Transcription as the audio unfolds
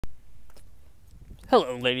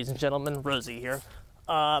Hello ladies and gentlemen, Rosie here.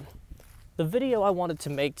 The video I wanted to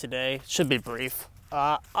make today should be brief.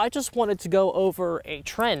 I just wanted to go over a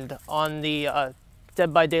trend on the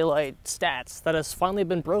Dead by Daylight stats that has finally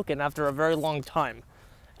been broken after a very long time.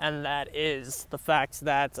 And that is the fact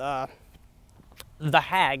that the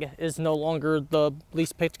Hag is no longer the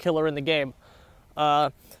least picked killer in the game.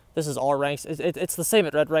 This is all ranks. It's the same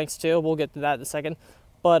at red ranks too. We'll get to that in a second.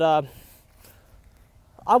 But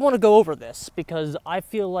I want to go over this because I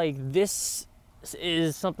feel like this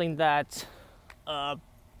is something that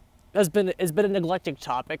has been a neglected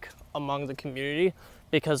topic among the community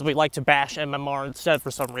because we like to bash MMR instead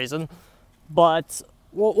for some reason. But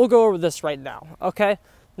we'll go over this right now, okay?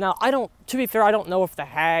 Now, to be fair, I don't know if the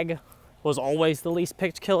Hag was always the least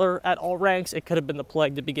picked killer at all ranks. It could have been the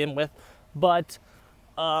Plague to begin with, but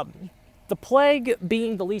the Plague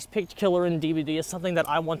being the least picked killer in DBD is something that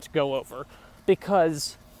I want to go over.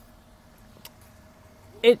 Because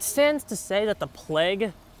it stands to say that the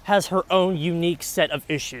Plague has her own unique set of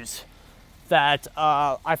issues that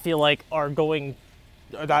I feel like are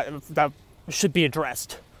that should be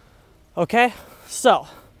addressed. Okay, so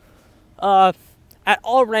at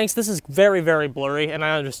all ranks, this is very, very blurry, and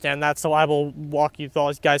I understand that, so I will walk you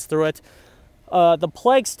guys through it. The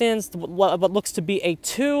Plague stands what looks to be a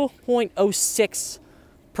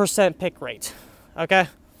 2.06% pick rate. Okay,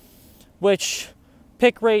 which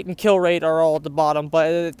pick rate and kill rate are all at the bottom,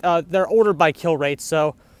 but they're ordered by kill rate,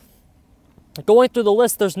 so going through the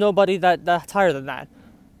list, there's nobody that's higher than that,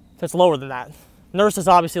 that's lower than that. Nurse is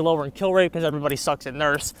obviously lower in kill rate because everybody sucks at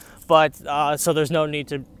Nurse, but so there's no need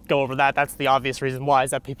to go over that. That's the obvious reason why,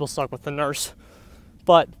 is that people suck with the Nurse.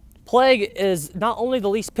 But Plague is not only the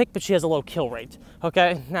least picked, but she has a low kill rate.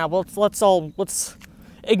 Okay, now let's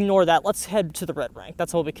ignore that. Let's head to the red rank.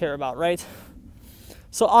 That's what we care about, right?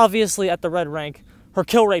 So obviously at the red rank, her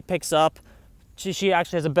kill rate picks up. She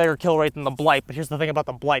actually has a better kill rate than the Blight, but here's the thing about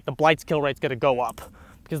the Blight. The Blight's kill rate's gonna go up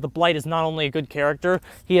because the Blight is not only a good character,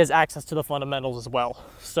 he has access to the fundamentals as well.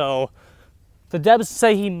 So the devs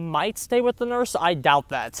say he might stay with the Nurse. I doubt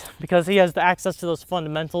that because he has the access to those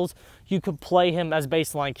fundamentals. You could play him as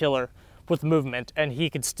baseline killer with movement and he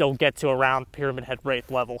could still get to around Pyramid Head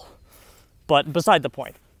Wraith level. But beside the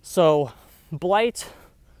point. So Blight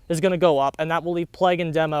is going to go up, and that will leave Plague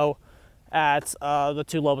and Demo at the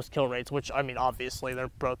two lowest kill rates, which, I mean, obviously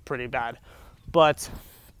they're both pretty bad. But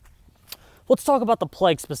let's talk about the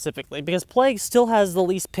Plague specifically, because Plague still has the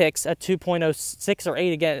least picks at 2.06 or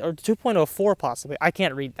 8 again, or 2.04 possibly. I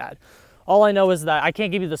can't read that. All I know is that I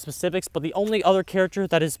can't give you the specifics, but the only other character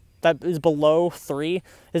that is below 3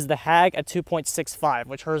 is the Hag at 2.65,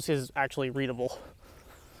 which hers is actually readable.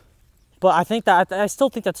 But I still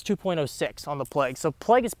think that's 2.06 on the Plague. So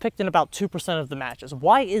Plague is picked in about 2% of the matches.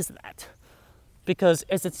 Why is that? Because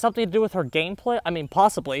is it something to do with her gameplay? I mean,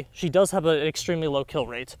 possibly. She does have an extremely low kill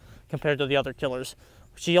rate compared to the other killers.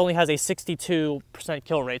 She only has a 62%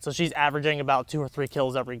 kill rate, so she's averaging about 2 or 3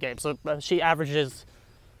 kills every game. So she averages,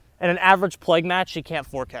 in an average Plague match, she can't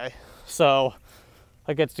 4K. So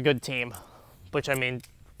against a good team, which, I mean,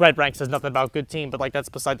 red rank says nothing about good team, but like that's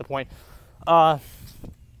beside the point.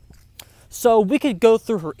 So we could go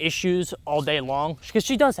through her issues all day long because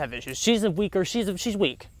she does have issues. She's weak.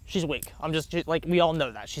 She's weak. I'm just like, we all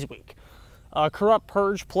know that she's weak. Corrupt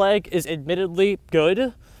Purge Plague is admittedly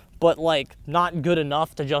good, but like not good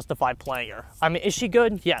enough to justify playing her. I mean, is she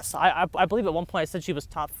good? Yes. I believe at one point I said she was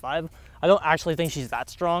top 5. I don't actually think she's that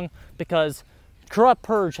strong because Corrupt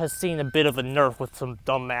Purge has seen a bit of a nerf with some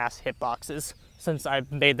dumbass hitboxes since I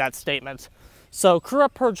made that statement. So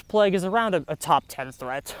Corrupt Purge Plague is around a top 10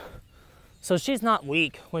 threat. So she's not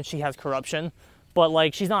weak when she has corruption, but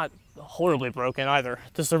like she's not horribly broken either.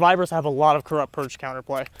 The survivors have a lot of Corrupt Purge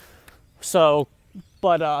counterplay. So,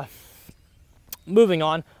 but moving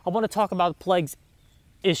on, I want to talk about Plague's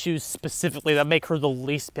issues specifically that make her the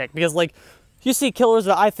least picked. Because like, you see killers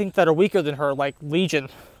that I think that are weaker than her, like Legion,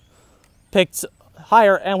 picked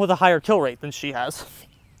higher and with a higher kill rate than she has.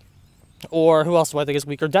 Or who else do I think is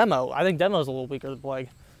weaker? Demo. I think Demo's a little weaker than Plague.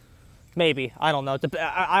 Maybe, I don't know.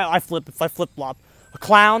 I flip-flop. A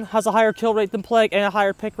Clown has a higher kill rate than Plague and a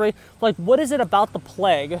higher pick rate. Like, what is it about the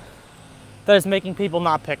Plague that is making people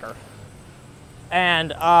not pick her? And,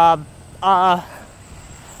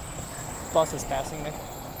 bus is passing me.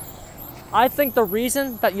 I think the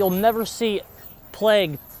reason that you'll never see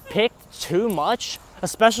Plague picked too much,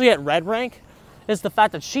 especially at red rank, is the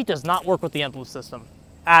fact that she does not work with the emblem system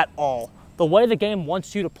at all. The way the game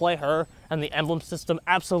wants you to play her and the emblem system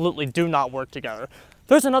absolutely do not work together.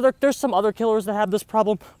 There's some other killers that have this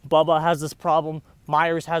problem. Bubba has this problem.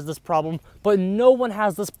 Myers has this problem. But no one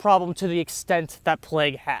has this problem to the extent that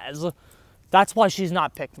Plague has. That's why she's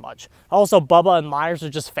not picked much. Also, Bubba and Myers are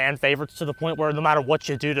just fan favorites to the point where no matter what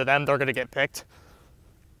you do to them, they're going to get picked.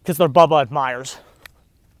 Because they're Bubba and Myers.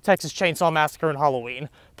 Texas Chainsaw Massacre and Halloween.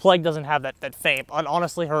 Plague doesn't have that fame. And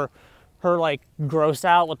honestly, her like gross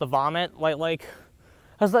out with the vomit, like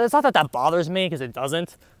it's not that bothers me, because it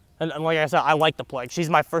doesn't. And like I said, I like the Plague. She was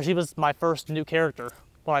my first new character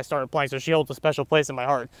when I started playing, so she holds a special place in my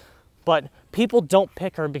heart. But people don't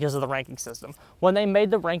pick her because of the ranking system. When they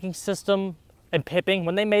made the ranking system and pipping,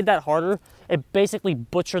 when they made that harder, it basically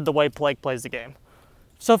butchered the way Plague plays the game.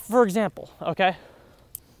 So for example, okay,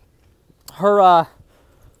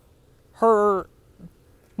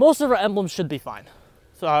 most of her emblems should be fine.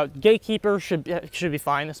 So Gatekeeper should be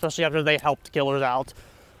fine, especially after they helped killers out.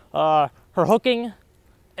 Her hooking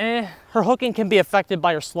can be affected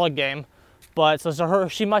by her slug game, but so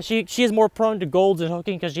she is more prone to golds and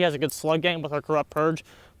hooking because she has a good slug game with her Corrupt Purge.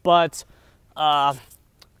 But on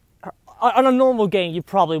a normal game, you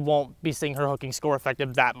probably won't be seeing her hooking score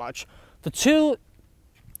affected that much. The two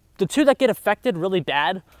that get affected really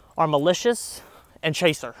bad are Malicious and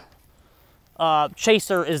Chaser.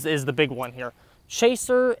 Chaser is the big one here.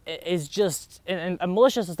 Chaser is just, and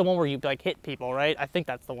Malicious is the one where you like hit people, right? I think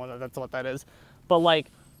that's the one, that's what that is. But like,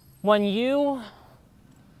 when you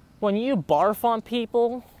barf on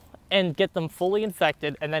people and get them fully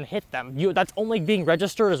infected and then hit them, that's only being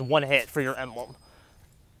registered as one hit for your emblem.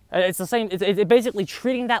 It's the same, it's basically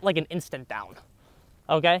treating that like an instant down,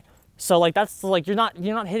 okay? So like, that's like, you're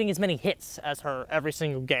not hitting as many hits as her every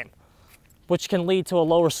single game, which can lead to a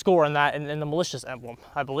lower score in the Malicious emblem,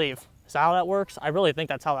 I believe. Is that how that works? I really think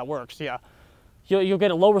that's how that works, yeah. You'll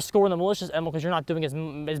get a lower score in the Malicious emblem because you're not doing as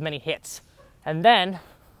many hits. And then,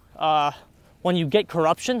 when you get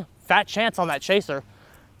Corruption, fat chance on that Chaser.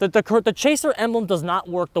 The Chaser emblem does not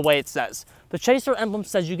work the way it says. The Chaser emblem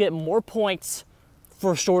says you get more points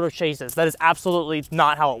for shorter chases. That is absolutely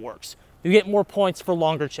not how it works. You get more points for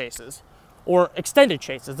longer chases or extended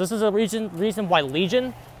chases. This is a reason why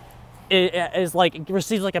Legion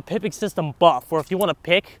receives like a pipping system buff, where if you want to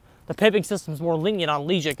pick, the pipping system is more lenient on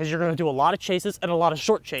Legion because you're going to do a lot of chases and a lot of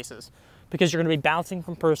short chases because you're going to be bouncing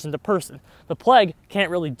from person to person. The Plague can't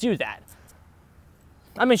really do that.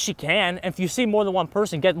 I mean, she can. If you see more than one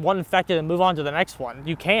person, get one infected and move on to the next one.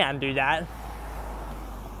 You can do that.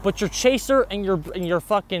 But your Chaser and your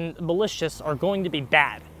fucking Malicious are going to be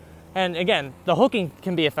bad. And again, the hooking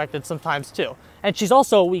can be affected sometimes too. And she's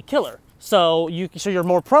also a weak killer, so you're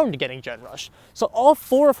more prone to getting Gen Rush. So all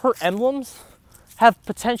four of her emblems are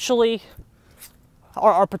potentially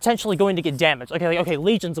going to get damaged. Okay,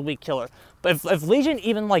 Legion's a weak killer, but if Legion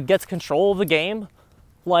even like gets control of the game,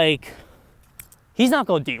 like, he's not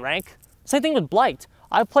going to D-rank. Same thing with Blight.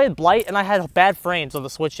 I played Blight and I had bad frames on the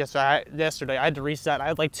Switch yesterday. I had to reset. I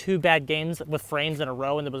had like 2 bad games with frames in a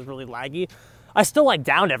row and it was really laggy. I still like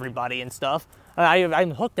downed everybody and stuff. I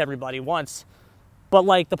hooked everybody once. But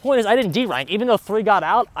like, the point is I didn't D-rank. Even though 3 got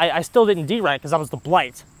out, I still didn't D-rank because I was the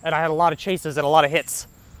Blight and I had a lot of chases and a lot of hits.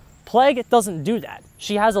 Plague doesn't do that.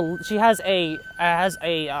 The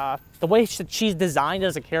way she's designed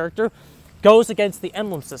as a character goes against the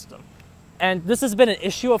emblem system. And this has been an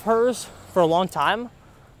issue of hers for a long time,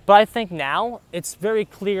 but I think now it's very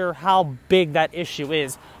clear how big that issue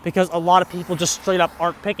is because a lot of people just straight up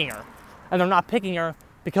aren't picking her. And they're not picking her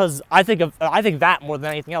because I think that more than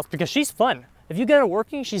anything else, because she's fun. If you get her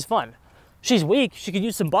working, she's fun. She's weak, she could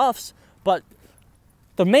use some buffs, but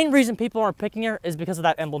the main reason people aren't picking her is because of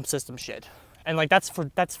that emblem system shit. And like, that's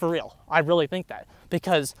for real. I really think that.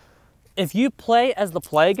 Because if you play as the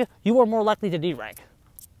Plague, you are more likely to D-rank.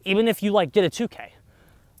 Even if you like get a 2K.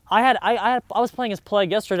 I was playing as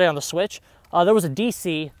Plague yesterday on the Switch. There was a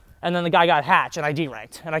DC, and then the guy got hatched, and I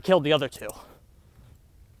D-ranked, and I killed the other 2.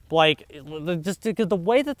 Like, just the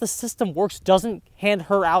way that the system works doesn't hand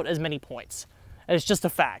her out as many points. It's just a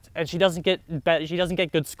fact, and she doesn't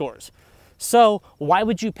get good scores. So why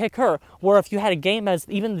would you pick her? Where if you had a game as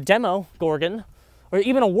even the Demo Gorgon, or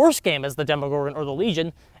even a worse game as the Demo Gorgon or the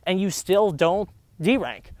Legion, and you still don't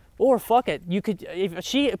D-rank, or fuck it, you could.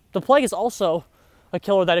 The Plague is also a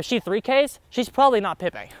killer that if she 3Ks, she's probably not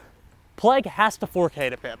pipping. Plague has to 4K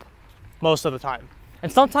to pip most of the time,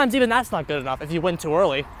 and sometimes even that's not good enough if you win too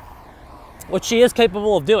early, which she is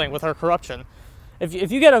capable of doing with her Corruption.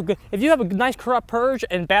 If you have a nice Corrupt Purge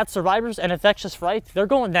and bad survivors and Infectious Fright, they're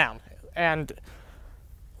going down. And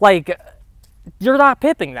like, you're not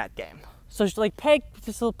pipping that game. So like,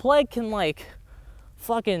 Plague can like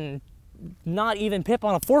fucking not even pip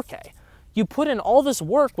on a 4K. You put in all this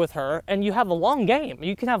work with her and you have a long game.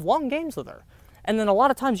 You can have long games with her. And then a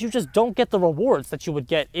lot of times you just don't get the rewards that you would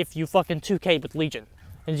get if you fucking 2K with Legion.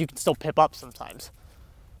 And you can still pip up sometimes.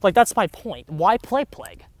 Like, that's my point. Why play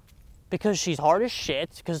Plague? Because she's hard as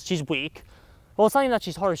shit, because she's weak. Well, it's not even that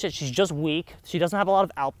she's hard as shit, she's just weak. She doesn't have a lot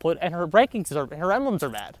of output, and her her emblems are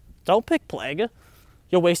bad. Don't pick Plague.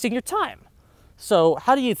 You're wasting your time. So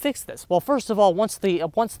how do you fix this? Well, first of all, once the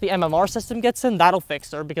MMR system gets in, that'll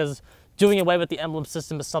fix her, because doing away with the emblem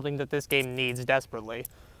system is something that this game needs desperately.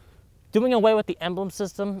 Doing away with the emblem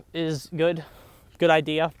system is good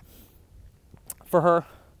idea for her.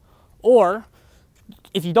 Or,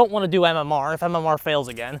 if you don't want to do MMR, if MMR fails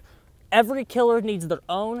again, every killer needs their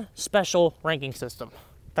own special ranking system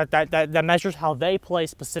that measures how they play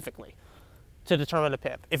specifically to determine a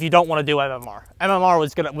pip. If you don't want to do MMR,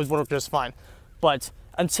 MMR would work just fine. But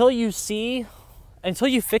until you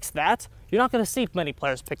fix that, you're not going to see many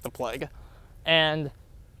players pick the Plague. And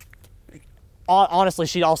honestly,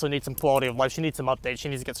 she also needs some quality of life. She needs some updates. She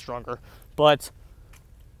needs to get stronger. But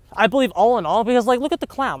I believe all in all, because, like, look at the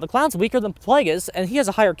Clown. The Clown's weaker than Plague is, and he has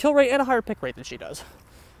a higher kill rate and a higher pick rate than she does.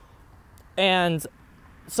 And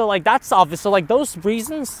so, like, that's obvious. So, like, those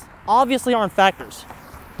reasons obviously aren't factors.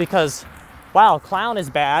 Because, wow, Clown is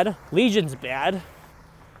bad. Legion's bad.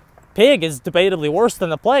 Pig is debatably worse than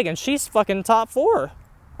the Plague, and she's fucking top 4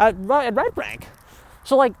 at red rank.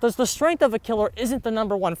 So, like, the strength of a killer isn't the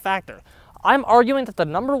 #1 factor. I'm arguing that the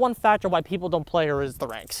 #1 factor why people don't play her is the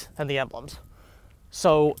ranks and the emblems.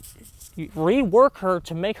 So, rework her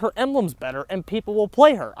to make her emblems better, and people will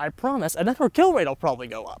play her, I promise. And then her kill rate will probably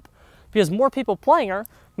go up. Because more people playing her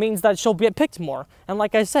means that she'll get picked more. And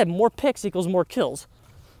like I said, more picks equals more kills.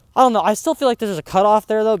 I don't know, I still feel like there's a cutoff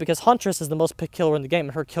there, though, because Huntress is the most picked killer in the game,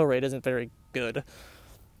 and her kill rate isn't very good.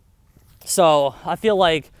 So, I feel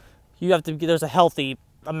like there's a healthy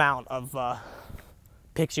amount of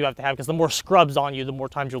picks you have to have, because the more scrubs on you, the more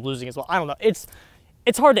times you're losing as well. I don't know, it's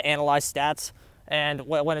hard to analyze stats, and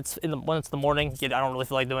when it's the morning, I don't really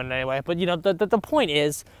feel like doing it anyway. But, you know, the point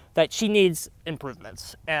is that she needs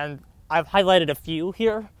improvements, and I've highlighted a few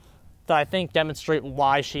here that I think demonstrate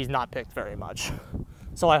why she's not picked very much.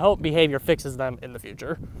 So I hope Behavior fixes them in the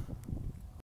future.